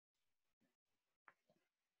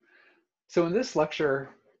So in this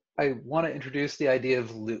lecture, I want to introduce the idea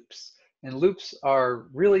of loops. And loops are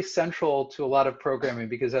really central to a lot of programming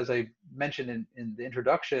because, as I mentioned in the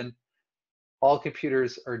introduction, all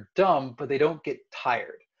computers are dumb, but they don't get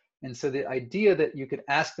tired. And so the idea that you could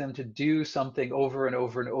ask them to do something over and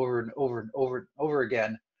over and over and over and over and over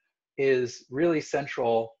again is really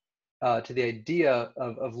central to the idea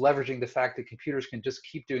of leveraging the fact that computers can just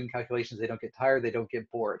keep doing calculations. They don't get tired, they don't get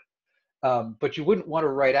bored. But you wouldn't want to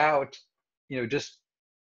write out, just,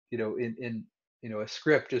 in a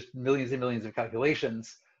script, just millions and millions of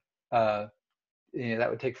calculations. That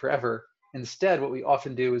would take forever. Instead, what we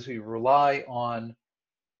often do is we rely on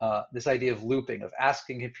this idea of looping, of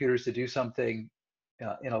asking computers to do something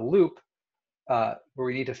in a loop where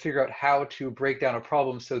we need to figure out how to break down a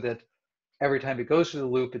problem so that every time it goes through the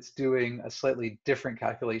loop, it's doing a slightly different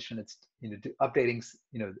calculation. It's updating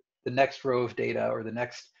the next row of data or the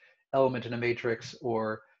next element in a matrix,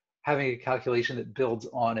 or having a calculation that builds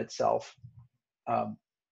on itself.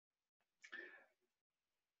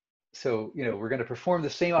 So, we're going to perform the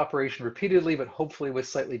same operation repeatedly, but hopefully with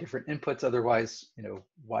slightly different inputs. Otherwise,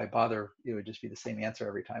 why bother? It would just be the same answer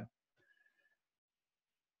every time.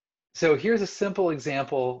 So here's a simple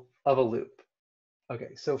example of a loop.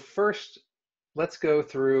 Okay, so first, let's go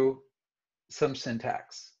through some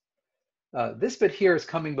syntax. This bit here is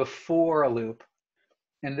coming before a loop,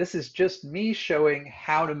 and this is just me showing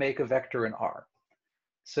how to make a vector in R.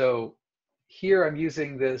 So here I'm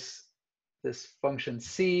using this function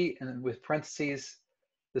C, and with parentheses,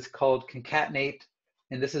 that's called concatenate.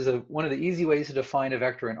 And this is one of the easy ways to define a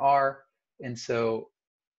vector in R. And so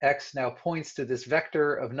X now points to this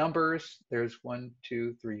vector of numbers. There's 1,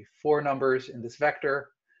 2, 3, 4 numbers in this vector.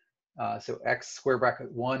 So X square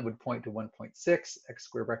bracket 1 would point to 1.6, X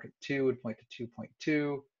square bracket 2 would point to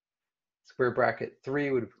 2.2, square bracket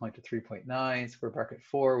 3 would point to 3.9, square bracket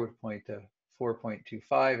 4 would point to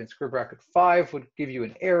 4.25, and square bracket 5 would give you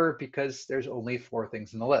an error because there's only 4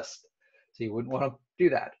 things in the list. So you wouldn't want to do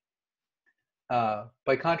that.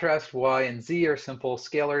 By contrast, Y and Z are simple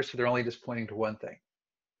scalars, so they're only just pointing to one thing.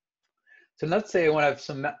 So let's say I want to have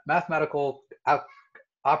some mathematical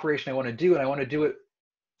operation I want to do, and I want to do it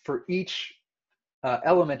for each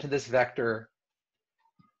element in this vector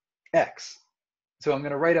X. So I'm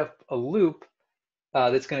going to write up a loop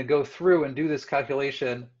that's going to go through and do this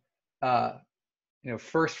calculation.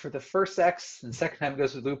 First for the first X, and the second time it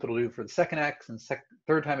goes through the loop, it'll do it for the second X, and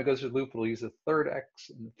third time it goes through the loop, it'll use the third X,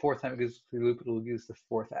 and the fourth time it goes through the loop, it'll use the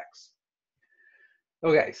fourth X.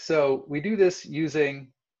 Okay, so we do this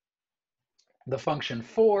using the function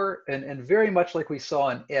for, and very much like we saw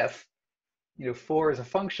in if, for is a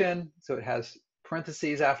function, so it has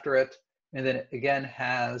parentheses after it, and then it again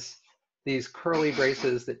has these curly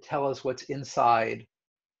braces that tell us what's inside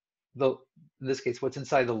in this case, what's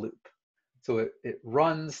inside the loop. So it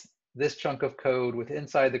runs this chunk of code with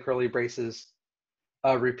inside the curly braces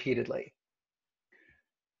repeatedly.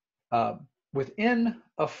 Within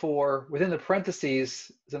a for, within the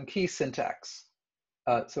parentheses, some key syntax.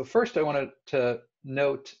 So first I wanted to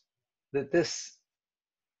note that this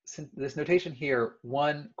notation here,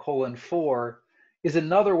 1:4, is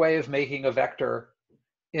another way of making a vector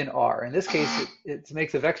in R. In this case, it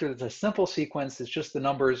makes a vector that's a simple sequence. It's just the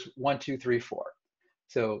numbers 1, 2, 3, 4.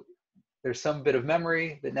 So there's some bit of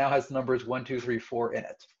memory that now has the numbers 1, 2, 3, 4 in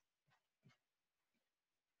it.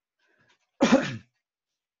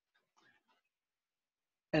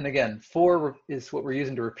 And again, for is what we're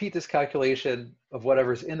using to repeat this calculation of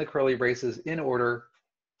whatever's in the curly braces in order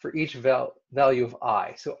for each value of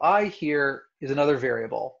I. So I here is another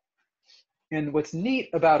variable. And what's neat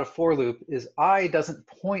about a for loop is I doesn't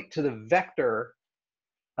point to the vector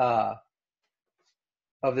of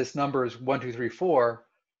this numbers 1, 2, 3, 4.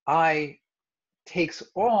 I takes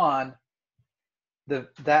on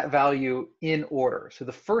that value in order. So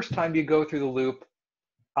the first time you go through the loop,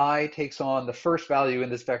 I takes on the first value in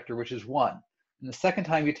this vector, which is 1. And the second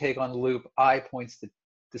time you take on the loop, I points to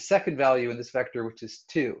the second value in this vector, which is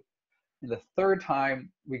 2. And the third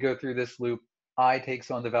time we go through this loop, I takes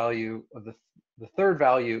on the value of the third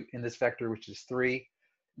value in this vector, which is 3.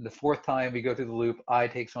 And the fourth time we go through the loop, I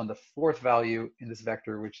takes on the fourth value in this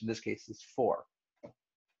vector, which in this case is 4.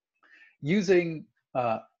 Using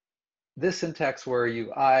this syntax where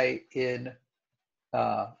you I in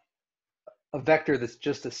a vector that's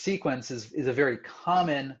just a sequence is a very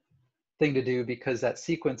common thing to do, because that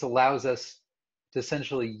sequence allows us to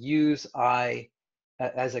essentially use I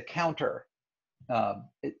as a counter.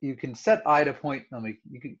 You can set I to point.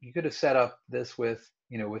 You could have set up this with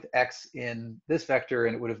with X in this vector,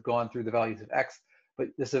 and it would have gone through the values of X. But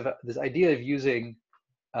this idea of using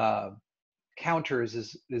counters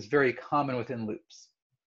is very common within loops.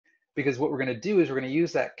 Because what we're going to do is we're going to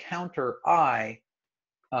use that counter I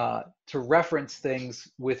to reference things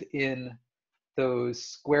within those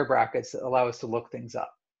square brackets that allow us to look things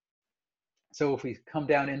up. So if we come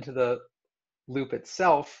down into the loop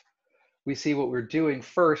itself, we see what we're doing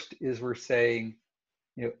first is we're saying,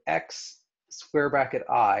 you know, x square bracket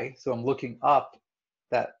I, so I'm looking up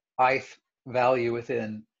that ith value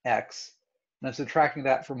within x, and I'm subtracting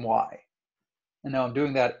that from y. And now I'm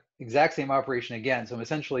doing that exact same operation again. So I'm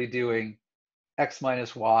essentially doing x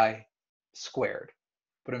minus y squared.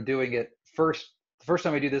 But I'm doing it first. The first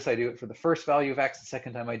time I do this, I do it for the first value of x. The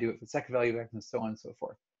second time I do it for the second value of x, and so on and so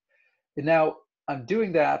forth. And now I'm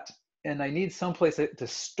doing that, and I need some place to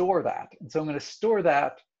store that. And so I'm going to store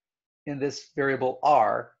that in this variable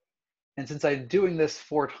r. And since I'm doing this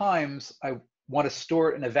 4 times, I want to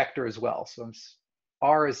store it in a vector as well. So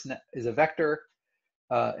r is a vector.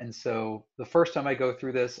 And so the first time I go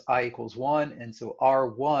through this, I equals 1. And so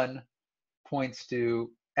r1 points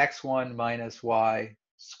to x1 minus y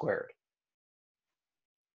squared.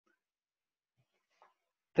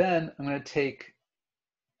 Then I'm going to take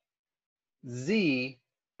z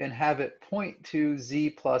and have it point to z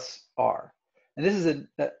plus r. And this is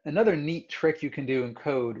another neat trick you can do in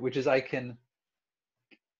code, which is I'm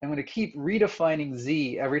going to keep redefining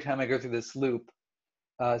z every time I go through this loop.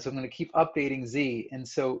 So I'm going to keep updating z. And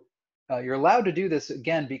so you're allowed to do this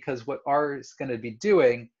again, because what r is going to be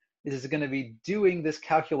doing is it's going to be doing this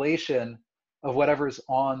calculation of whatever's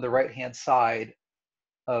on the right-hand side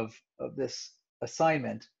of this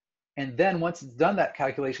assignment. And then once it's done that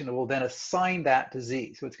calculation, it will then assign that to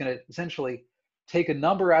z. So it's going to essentially take a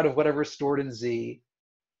number out of whatever's stored in z,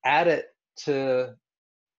 add it to,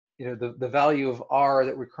 you know, the value of r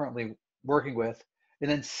that we're currently working with, and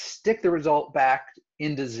then stick the result back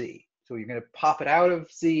into z. So you're going to pop it out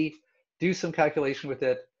of z, do some calculation with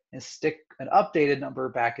it, and stick an updated number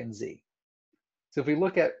back in z. So if we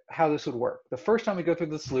look at how this would work, the first time we go through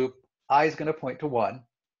this loop, I is going to point to 1.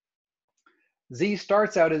 Z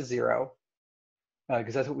starts out as 0,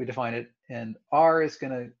 because that's what we define it, and r is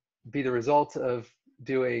going to be the result of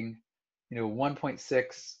doing, you know,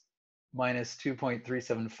 1.6 minus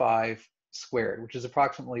 2.375 squared, which is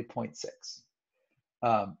approximately 0.6.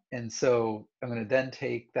 And so I'm going to then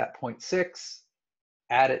take that 0.6,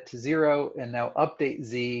 add it to 0, and now update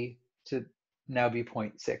z to now be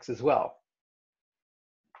 0.6 as well.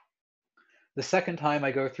 The second time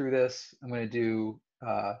I go through this, I'm going to do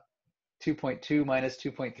 2.2 minus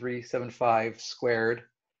 2.375 squared,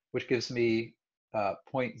 which gives me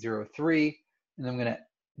 0.03. And I'm going to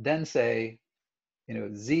then say, you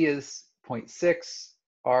know, z is 0.6,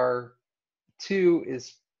 r2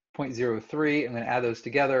 is 0.03. I'm going to add those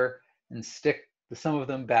together and stick the sum of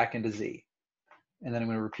them back into z. And then I'm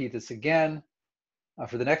going to repeat this again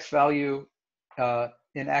for the next value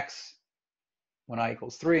in x when I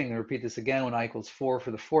equals 3. I'm going to repeat this again when I equals 4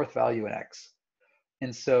 for the fourth value in x.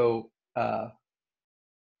 And so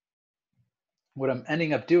what I'm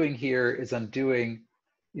ending up doing here is I'm doing,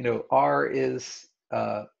 you know, r is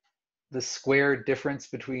the squared difference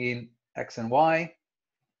between x and y,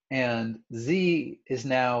 and z is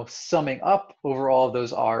now summing up over all of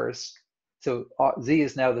those r's. So z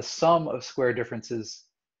is now the sum of square differences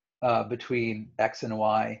between x and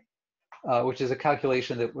y, which is a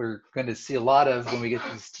calculation that we're going to see a lot of when we get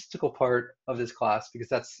to the statistical part of this class, because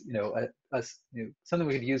that's, you know, something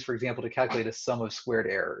we could use, for example, to calculate a sum of squared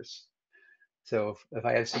errors. So if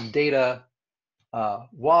I have some data I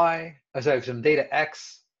have some data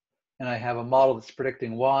x, and I have a model that's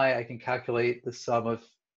predicting y, I can calculate the sum of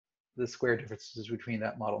the square differences between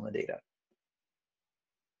that model and the data.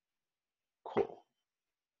 Cool.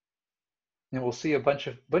 And we'll see a bunch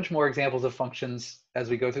more examples of functions as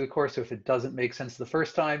we go through the course. So if it doesn't make sense the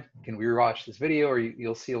first time, you can rewatch this video, or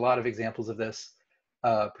you'll see a lot of examples of this,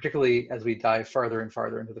 particularly as we dive farther and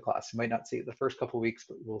farther into the class. You might not see it the first couple of weeks,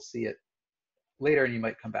 but we'll see it later, and you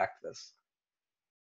might come back to this.